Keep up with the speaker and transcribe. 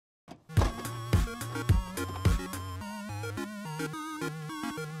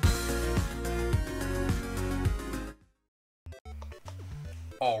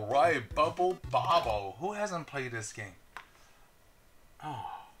Alright, Bubble Bobble. Who hasn't played this game? Oh.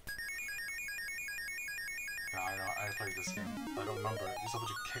 No, I know, I played this game. I don't remember it. You're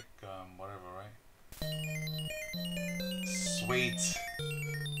supposed to kick, whatever, right? Sweet.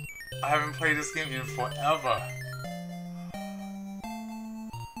 I haven't played this game in forever.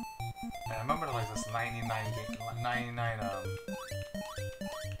 And I remember like this 99 game, 99,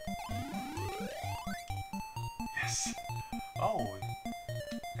 yes. Oh.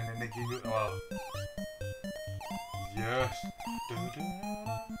 And then they give you, yes.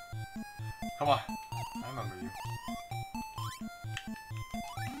 Come on. I remember you.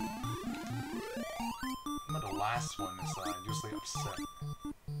 I remember the last one is usually upset.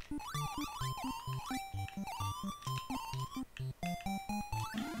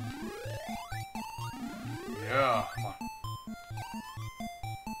 Yeah, come on.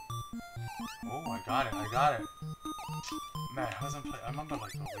 Oh, I got it, I got it. Man, I wasn't play. I remember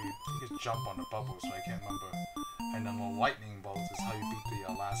like the way you could jump on the bubbles, so I can't remember. And then the lightning bolts is how you beat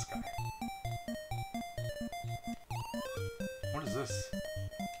the last guy. What is this? Is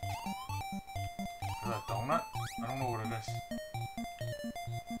that a donut? I don't know what it is.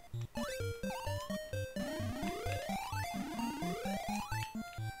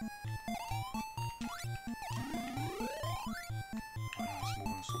 It's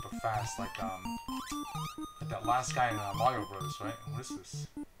moving super fast, like that last guy in Mario Bros, right? What is this?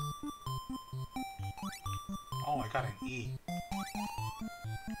 Oh, I got an E.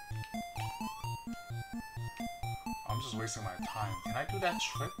 I'm just wasting my time. Can I do that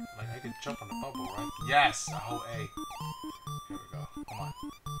trick? Like, I could jump on the bubble, right? Yes! A whole A. Here we go. Come on.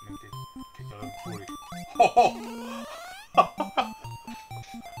 Kick the little booty. Oh!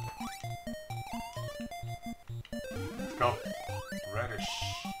 Let's go. Reddish.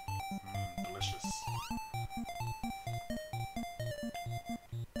 Delicious.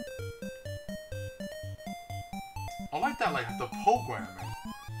 I like that, like, the programming.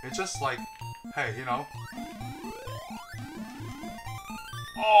 It's just like, hey, you know.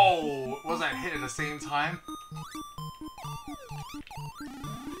 Oh! Was that hit at the same time?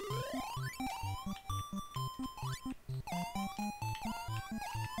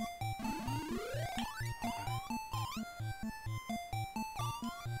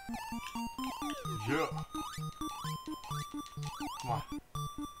 Yeah. Come on.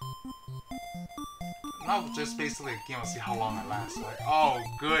 Now just basically a game to see how long it lasts, right? Oh,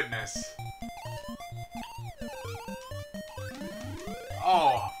 goodness.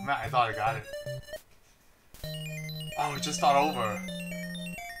 Oh, man, I thought I got it. Oh, it just start over.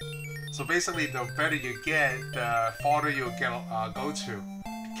 So basically, the better you get, the farther you'll get, go to.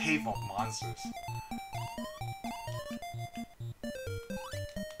 Cave of Monsters.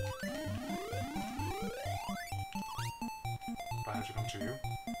 Do I have to come to you?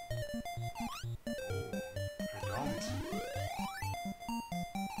 Oh, I don't.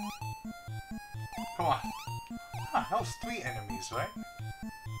 Come on. Huh, that was 3 enemies, right?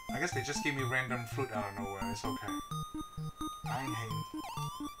 I guess they just gave me random fruit out of nowhere. It's okay. I ain't hating.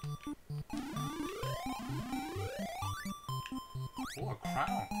 Oh, a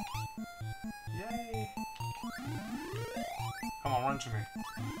crown. Yay. Come on, run to me.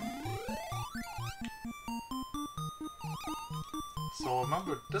 So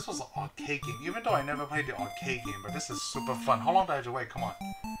remember, this was an arcade game. Even though I never played the arcade game, but this is super fun. How long do I have to wait? Come on.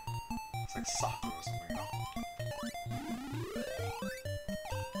 It's like soccer or something, you know?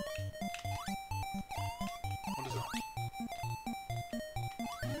 What is it?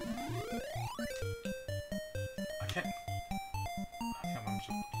 I can't remember. Is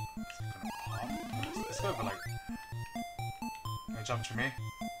it gonna pop? It's gonna be like... Can you jump to me?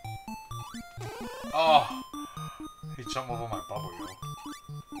 Oh! He jumped over my bubble, yo.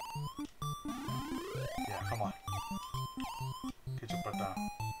 Yeah, come on. Get your butt down.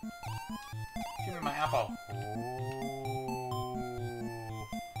 Give me my apple. Ooh.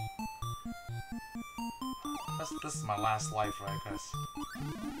 This is my last life, right, guys?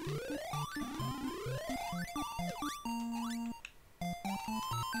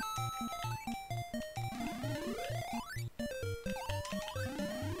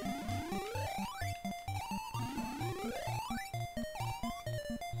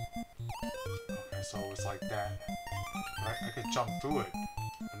 Okay, so it's like that. I could jump through it.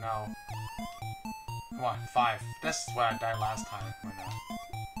 But now... Come on, 5. That's where I died last time. Right now.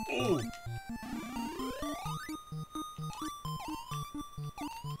 Ooh!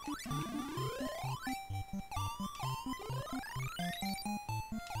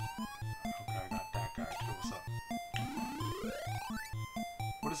 Okay, I got that guy too. What's up?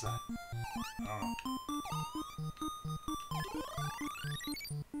 What is that? I don't know.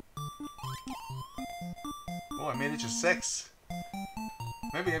 Oh, I made it to 6.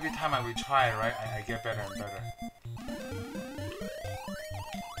 Maybe every time I retry it, right, I get better and better.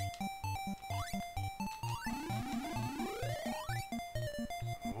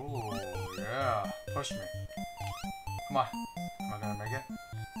 Oh, yeah. Push me. Come on. Am I gonna make it?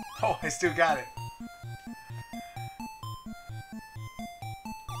 Oh, I still got it.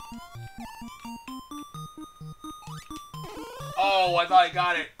 Oh, I thought I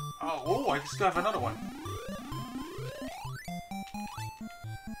got it. Oh, I still have another one.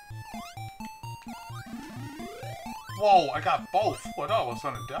 Whoa, I got both. What? I was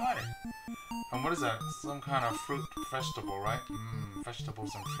gonna die. And what is that? Some kind of fruit vegetable, right?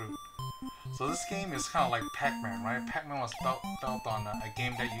 Vegetables and fruit. So this game is kind of like Pac-Man, right? Pac-Man was built on a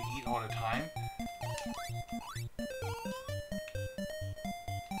game that you eat all the time.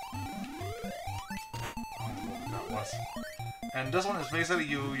 I don't know what that was. And this one is basically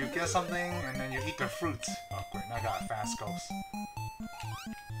you get something and then you eat the fruit. Oh great, now I got a fast ghost.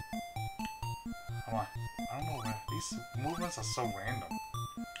 Come on. I don't know where these movements are so random.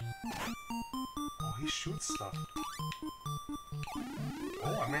 Oh, he shoots stuff.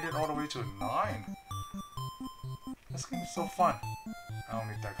 Oh, I made it all the way to 9. This game is so fun. I don't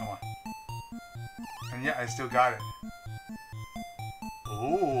need that, come on. And yeah, I still got it.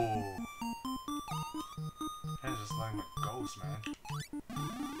 Ooh. That's just like my ghost, man.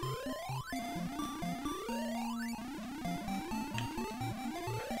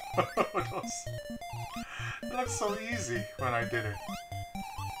 It looks so easy when I did it.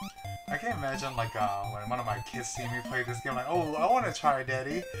 I can imagine like when one of my kids see me play this game, like, oh, I want to try,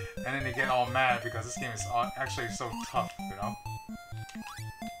 Daddy, and then they get all mad because this game is actually so tough, you know.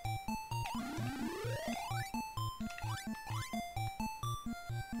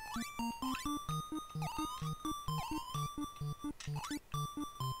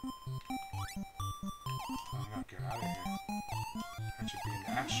 I gotta get out of here. That should be in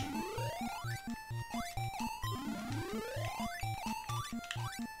action.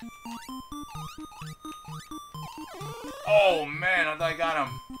 Oh man, I thought I got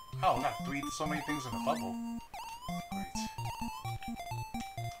him. Oh, I got so many things in the bubble. Great.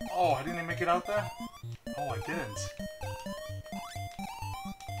 Oh, I didn't make it out there? Oh, I didn't.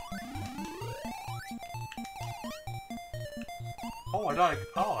 Oh,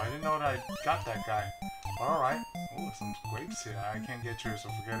 I didn't know that I got that guy. But alright. Oh, some grapes here. I can't get through, so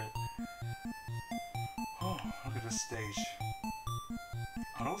forget it. Oh, look at this stage.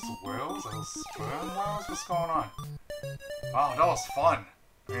 Are those whales? Are those sperm whales? What's going on? Wow, that was fun.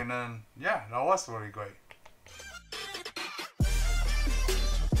 And then, yeah, that was really great.